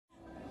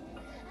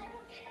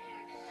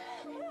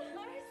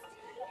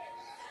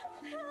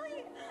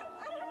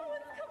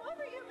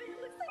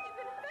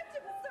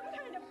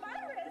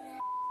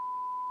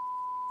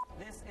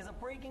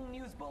breaking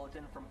news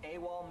bulletin from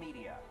AWOL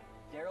Media.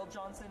 Daryl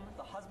Johnson,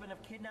 the husband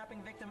of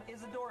kidnapping victim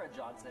Isadora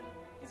Johnson,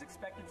 is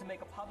expected to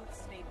make a public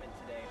statement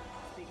today,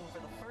 speaking for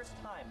the first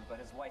time about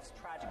his wife's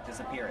tragic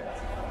disappearance.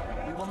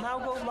 We will now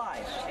go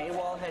live to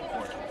AWOL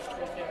headquarters.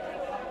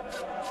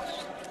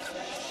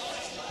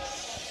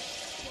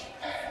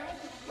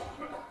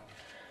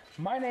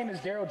 My name is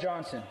Daryl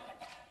Johnson.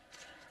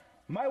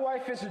 My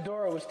wife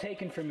Isadora was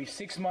taken from me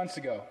 6 months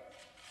ago.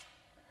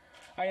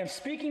 I am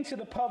speaking to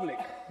the public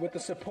with the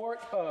support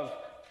of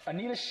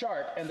Anita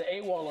Sharp and the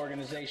AWOL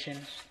organization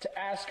to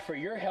ask for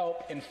your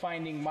help in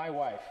finding my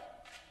wife.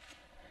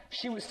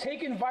 She was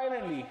taken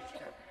violently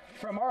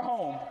from our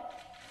home,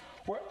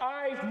 where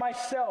I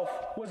myself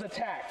was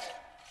attacked.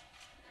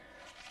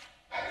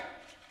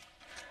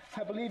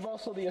 I believe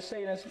also the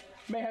assailants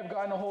may have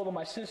gotten a hold of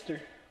my sister.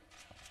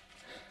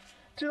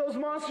 To those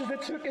monsters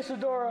that took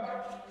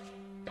Isadora,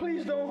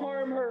 please don't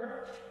harm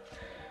her.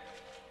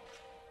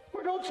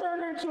 Or don't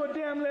turn her into a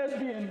damn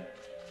lesbian.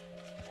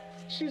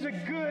 She's a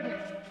good,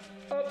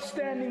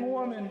 upstanding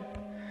woman.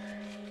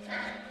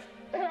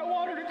 And I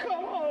want her to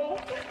come home.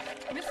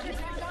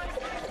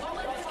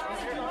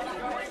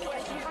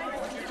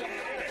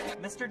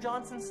 Mr.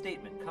 Johnson's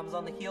statement comes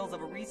on the heels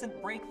of a recent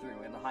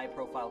breakthrough in the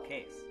high-profile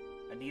case.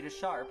 Anita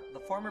Sharp, the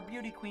former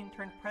beauty queen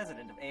turned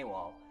president of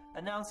AWOL,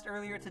 announced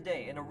earlier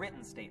today in a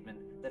written statement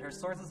that her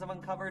sources have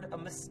uncovered a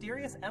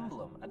mysterious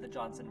emblem at the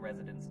Johnson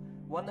residence,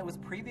 one that was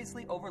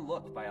previously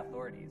overlooked by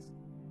authorities.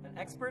 An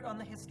expert on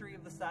the history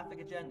of the Sapphic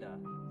agenda,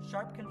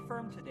 Sharp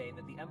confirmed today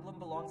that the emblem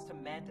belongs to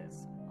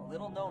Mantis, a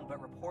little-known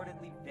but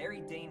reportedly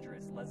very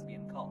dangerous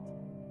lesbian cult.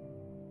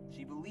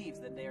 She believes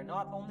that they are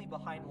not only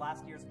behind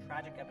last year's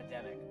tragic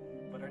epidemic,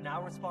 but are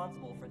now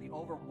responsible for the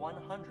over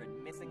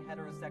 100 missing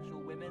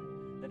heterosexual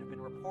women that have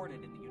been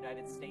reported in the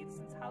United States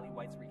since Hallie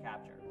White's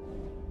recapture.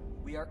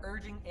 We are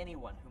urging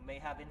anyone who may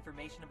have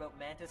information about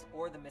Mantis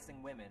or the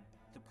missing women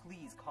to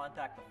please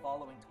contact the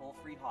following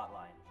toll-free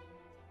hotline.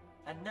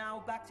 And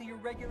now, back to your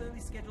regularly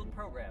scheduled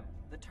program,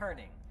 The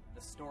Turning,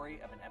 the story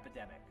of an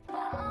epidemic.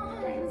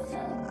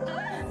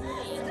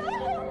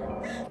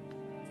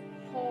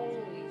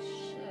 Holy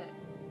shit.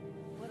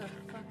 What a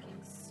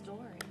fucking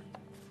story.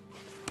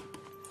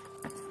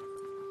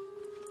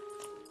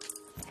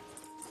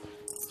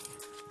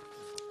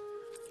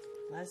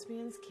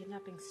 Lesbians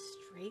kidnapping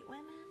straight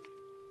women?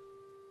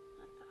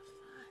 What the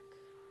fuck?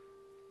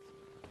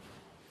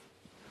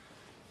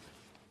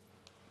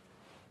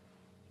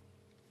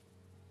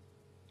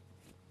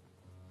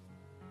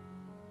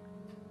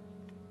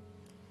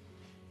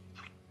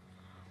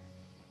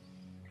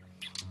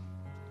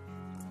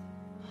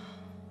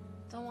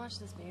 Don't watch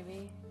this,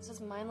 baby. It's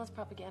just mindless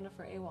propaganda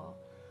for AWOL.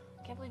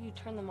 I can't believe you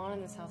turned them on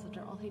in this house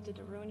after all he did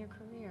to ruin your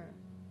career.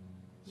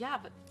 Yeah,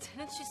 but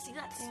didn't you see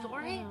that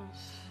story? Yeah,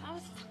 That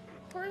was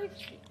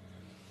crazy.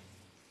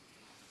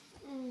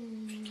 Oh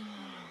my God.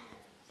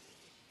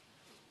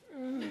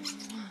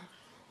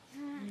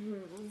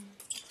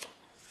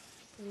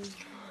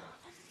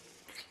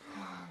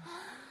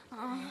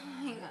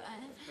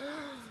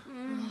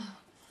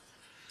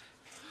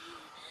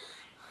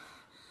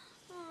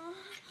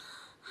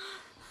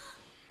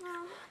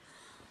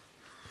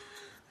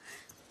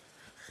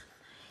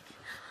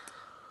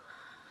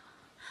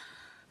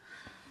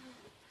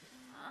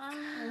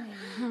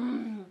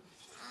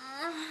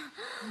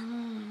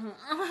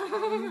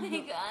 Oh my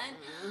God.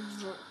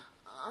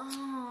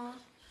 Oh.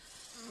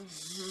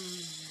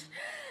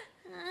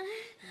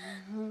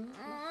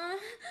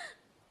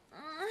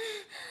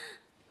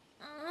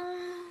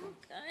 Oh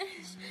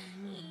gosh.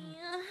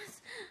 Yes.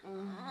 Oh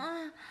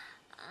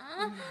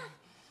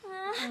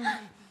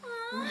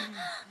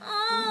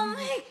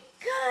my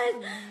God.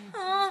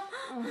 Oh,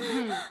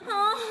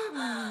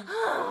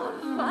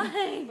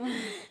 fine.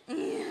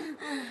 Yeah.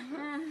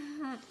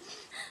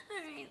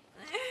 Right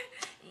there.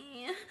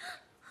 Yeah.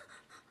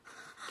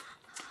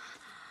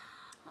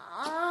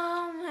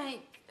 Oh my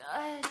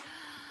God.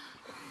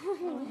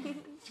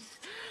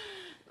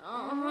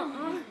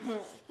 Oh.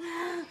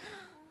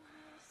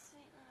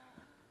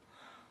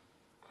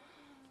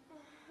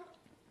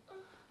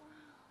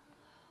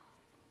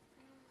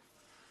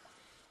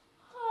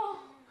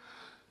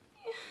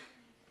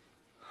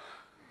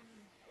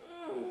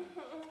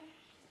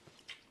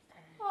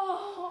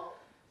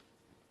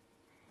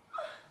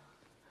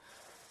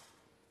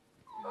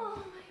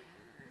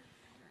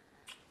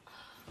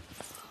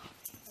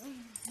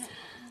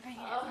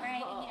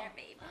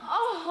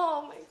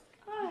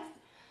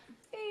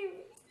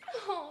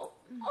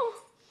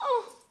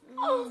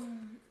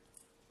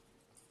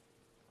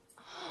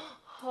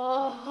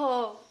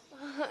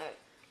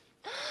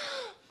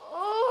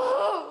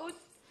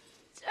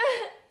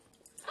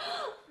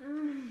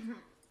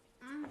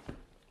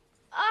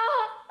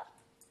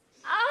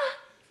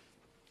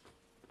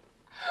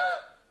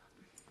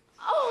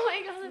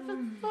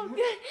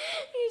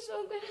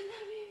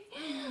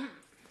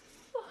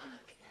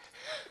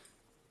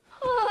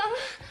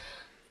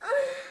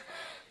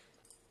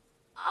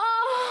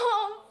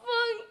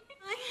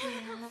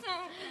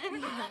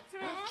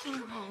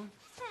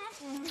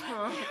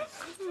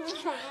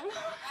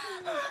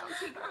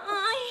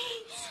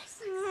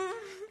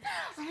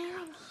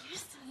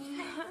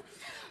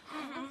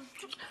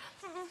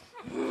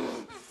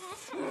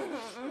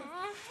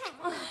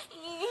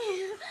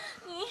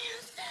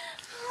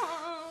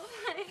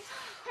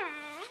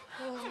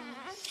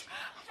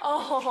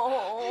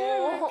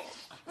 Oh.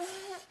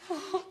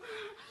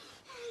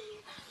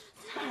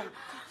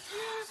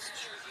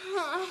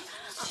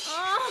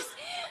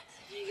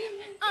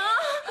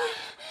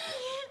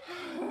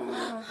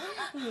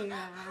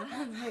 Yeah,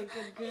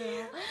 good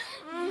girl.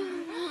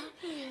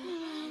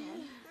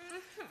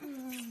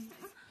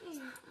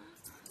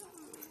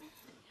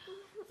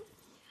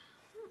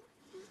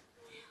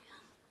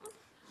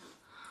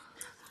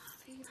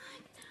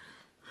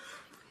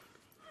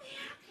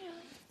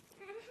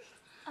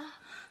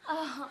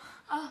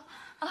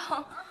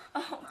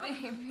 Oh,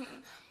 baby.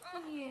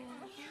 Yeah.